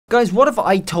Guys, what if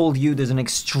I told you there's an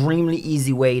extremely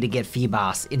easy way to get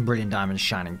Feebas in Brilliant Diamond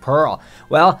Shining Pearl?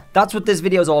 Well, that's what this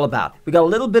video is all about. We got a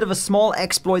little bit of a small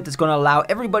exploit that's going to allow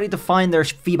everybody to find their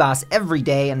Feebas every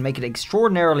day and make it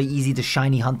extraordinarily easy to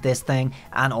shiny hunt this thing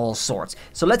and all sorts.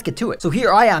 So let's get to it. So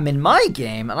here I am in my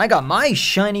game, and I got my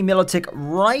shiny Milotic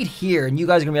right here, and you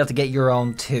guys are going to be able to get your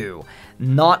own too.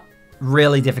 Not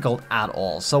really difficult at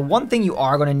all. So one thing you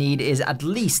are going to need is at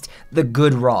least the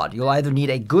good rod. You'll either need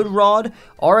a good rod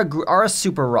or a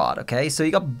super rod, okay? So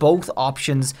you got both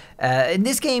options. In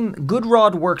this game, good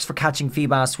rod works for catching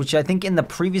Feebas, which I think in the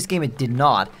previous game it did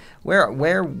not.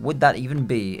 Where would that even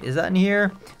be? Is that in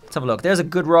here? Let's have a look. There's a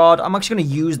good rod. I'm actually going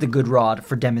to use the good rod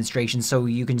for demonstration so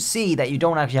you can see that you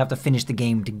don't actually have to finish the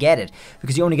game to get it,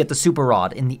 because you only get the super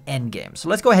rod in the end game. So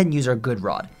let's go ahead and use our good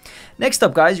rod. Next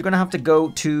up, guys, you're going to have to go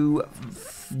to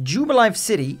Jubilife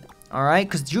City. All right,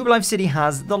 because Jubilife City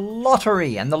has the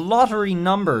lottery, and the lottery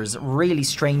numbers really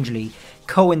strangely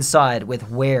coincide with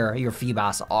where your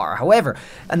Feebas are. However,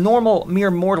 a normal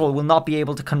mere mortal will not be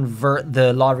able to convert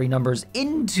the lottery numbers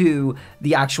into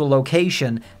the actual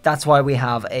location. That's why we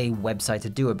have a website to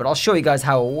do it. But I'll show you guys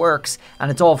how it works,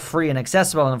 and it's all free and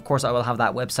accessible, and of course I will have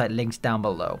that website linked down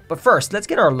below. But first, let's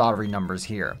get our lottery numbers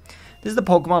here. This is the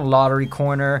Pokemon Lottery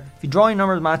Corner. If you draw your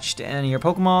numbers matched to any of your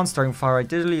Pokemon, starting far right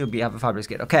digitally, you'll have a fabulous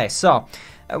get. Okay, so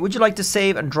would you like to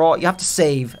save and draw? You have to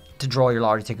save to draw your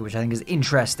lottery ticket, which I think is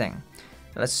interesting.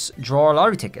 Let's draw our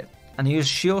lottery ticket. And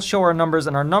she'll show our numbers,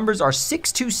 and our numbers are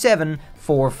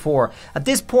 62744. At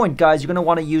this point, guys, you're going to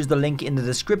want to use the link in the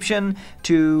description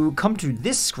to come to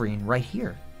this screen right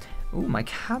here. Ooh, my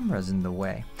camera's in the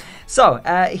way. So,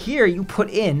 here you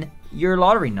put in your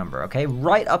lottery number, okay,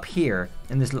 right up here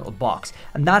in this little box,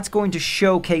 and that's going to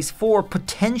showcase 4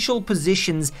 potential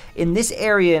positions in this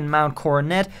area in Mount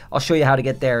Coronet. I'll show you how to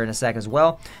get there in a sec as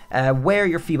well, where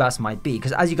your Feebas might be,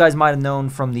 because as you guys might have known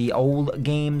from the old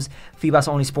games, Feebas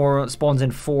only spawns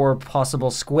in 4 possible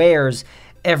squares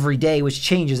every day, which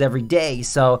changes every day.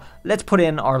 So let's put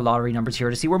in our lottery numbers here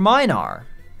to see where mine are.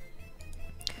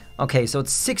 Okay, so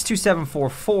it's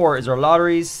 62744 is our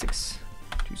lotteries.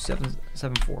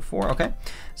 62744. Okay,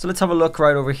 so let's have a look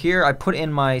right over here. I put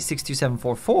in my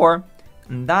 62744,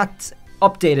 and that's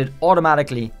updated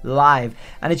automatically live,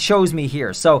 and it shows me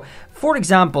here. So for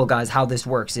example, guys, how this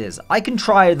works is I can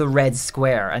try the red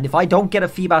square, and if I don't get a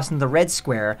Feebas in the red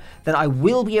square, then I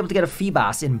will be able to get a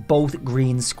Feebas in both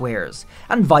green squares,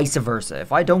 and vice versa.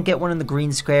 If I don't get one in the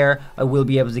green square, I will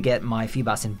be able to get my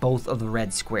Feebas in both of the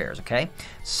red squares. Okay,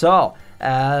 so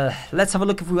let's have a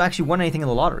look if we actually won anything in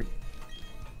the lottery.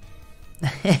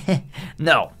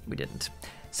 No, we didn't,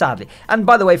 sadly. And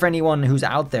by the way, for anyone who's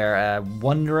out there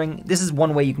wondering, this is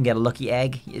one way you can get a lucky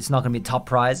egg. It's not going to be a top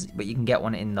prize, but you can get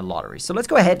one in the lottery. So let's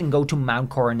go ahead and go to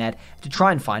Mount Coronet to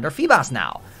try and find our Feebas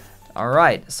now.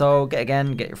 Alright, so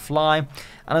again, get your fly. And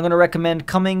I'm going to recommend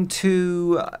coming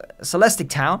to Celestic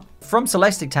Town. From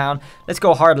Celestic Town, let's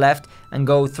go hard left and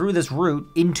go through this route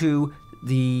into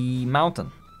the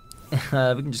mountain. We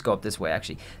can just go up this way,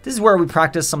 actually. This is where we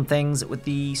practice some things with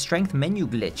the strength menu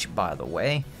glitch, by the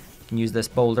way. You can use this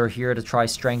boulder here to try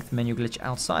strength menu glitch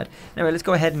outside. Anyway, let's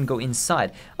go ahead and go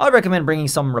inside. I recommend bringing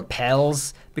some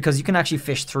repels, because you can actually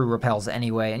fish through repels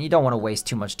anyway, and you don't want to waste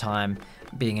too much time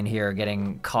being in here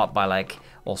getting caught by, like,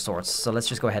 all sorts. So let's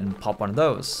just go ahead and pop one of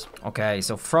those. Okay,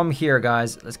 so from here,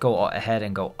 guys, let's go ahead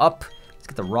and go up. Let's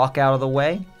get the rock out of the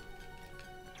way.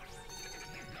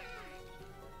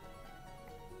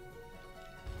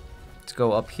 Let's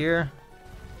go up here.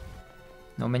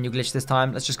 No menu glitch this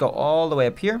time. Let's just go all the way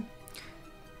up here.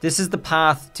 This is the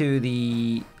path to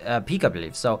the peak, I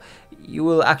believe. So you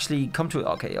will actually come to,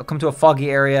 okay, you'll come to a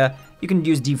foggy area. You can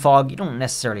use defog. You don't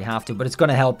necessarily have to, but it's going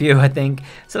to help you, I think.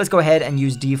 So let's go ahead and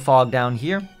use defog down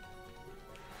here.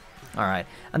 All right,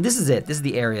 and this is it. This is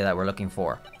the area that we're looking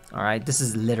for. All right, this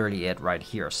is literally it right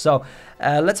here. So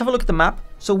let's have a look at the map.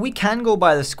 So we can go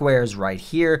by the squares right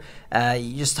here.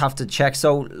 You just have to check.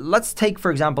 So let's take,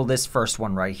 for example, this first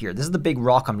one right here. This is the big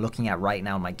rock I'm looking at right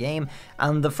now in my game.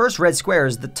 And the first red square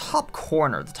is the top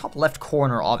corner, the top left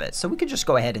corner of it. So we could just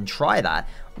go ahead and try that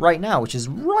right now, which is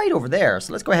right over there.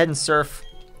 So let's go ahead and surf.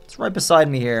 It's right beside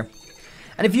me here.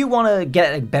 And if you want to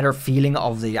get a better feeling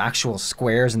of the actual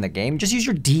squares in the game, just use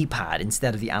your D-pad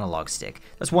instead of the analog stick.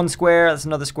 That's one square, that's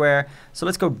another square. So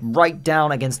let's go right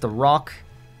down against the rock,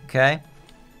 okay?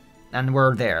 And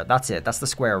we're there, that's it. That's the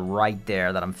square right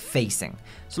there that I'm facing.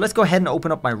 So let's go ahead and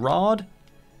open up my rod.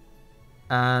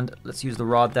 And let's use the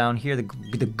rod down here,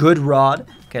 the good rod.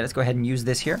 Okay, let's go ahead and use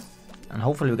this here. And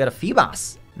hopefully we'll get a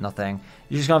Feebas. Nothing.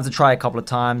 You're just going to have to try a couple of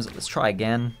times. Let's try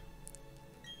again.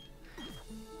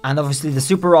 And obviously the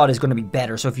super rod is going to be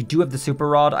better. So if you do have the super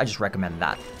rod, I just recommend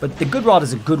that. But the good rod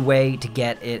is a good way to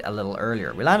get it a little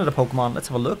earlier. We landed a Pokemon. Let's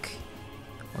have a look.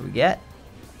 What do we get?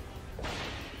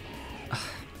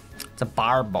 It's a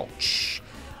Barboach.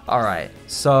 Alright,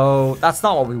 so that's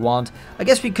not what we want. I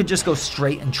guess we could just go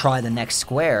straight and try the next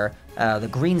square, the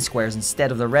green squares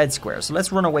instead of the red squares. So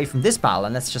let's run away from this battle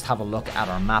and let's just have a look at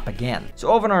our map again. So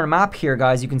over on our map here,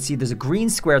 guys, you can see there's a green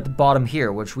square at the bottom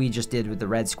here, which we just did with the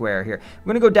red square here.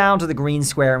 We're going to go down to the green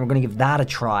square and we're going to give that a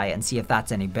try and see if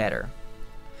that's any better.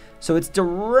 So it's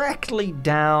directly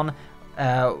down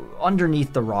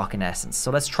underneath the rock in essence.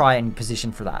 So let's try and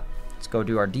position for that. Let's go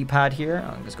do our D-pad here.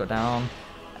 I'll just go down.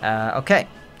 Okay.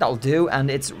 That'll do,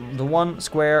 and it's the one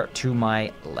square to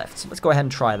my left. So let's go ahead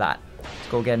and try that. Let's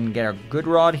go again and get our good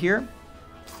rod here.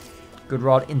 Good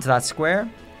rod into that square.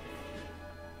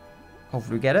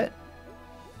 Hopefully we get it.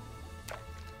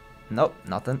 Nope,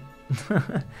 nothing.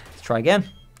 Let's try again.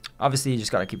 Obviously, you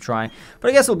just gotta keep trying. But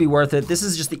I guess it'll be worth it. This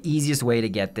is just the easiest way to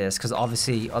get this, because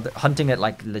obviously hunting it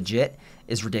like legit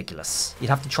is ridiculous. You'd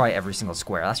have to try every single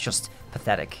square. That's just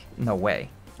pathetic. No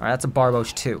way. All right, that's a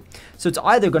Barboach 2. So it's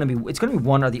either going to be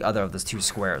one or the other of those two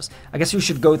squares. I guess we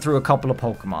should go through a couple of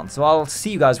Pokemon. So I'll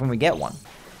see you guys when we get one.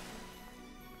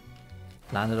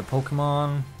 Landed a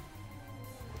Pokemon.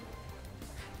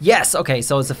 Yes, okay,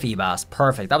 so it's a Feebas.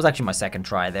 Perfect. That was actually my second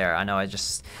try there. I know I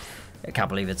can't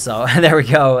believe it. So there we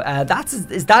go.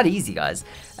 It's that easy, guys.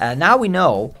 Now we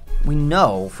know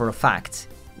for a fact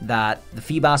that the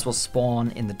Feebas will spawn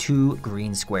in the two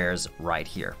green squares right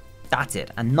here. That's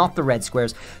it, and not the red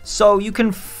squares. So you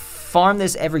can farm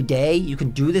this every day. You can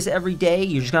do this every day.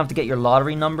 You're just gonna have to get your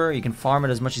lottery number. You can farm it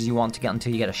as much as you want to get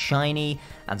until you get a shiny,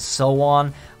 and so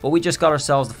on. But we just got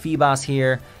ourselves the Feebas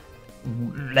here.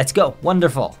 Let's go.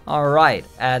 Wonderful. All right.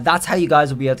 That's how you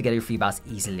guys will be able to get your Feebas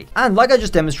easily. And like I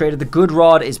just demonstrated, the good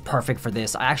rod is perfect for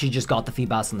this. I actually just got the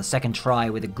Feebas on the second try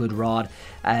with a good rod.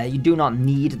 You do not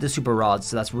need the super rod,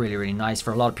 so that's really, really nice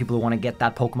for a lot of people who want to get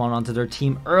that Pokemon onto their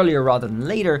team earlier rather than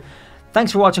later.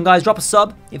 Thanks for watching, guys. Drop a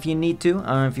sub if you need to,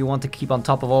 if you want to keep on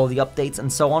top of all the updates and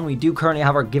so on. We do currently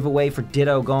have our giveaway for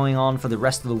Ditto going on for the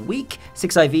rest of the week.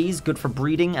 6 IVs, good for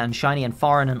breeding and shiny and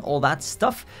foreign and all that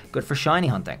stuff. Good for shiny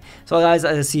hunting. So, guys,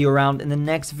 I'll see you around in the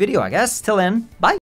next video, I guess. Till then, bye.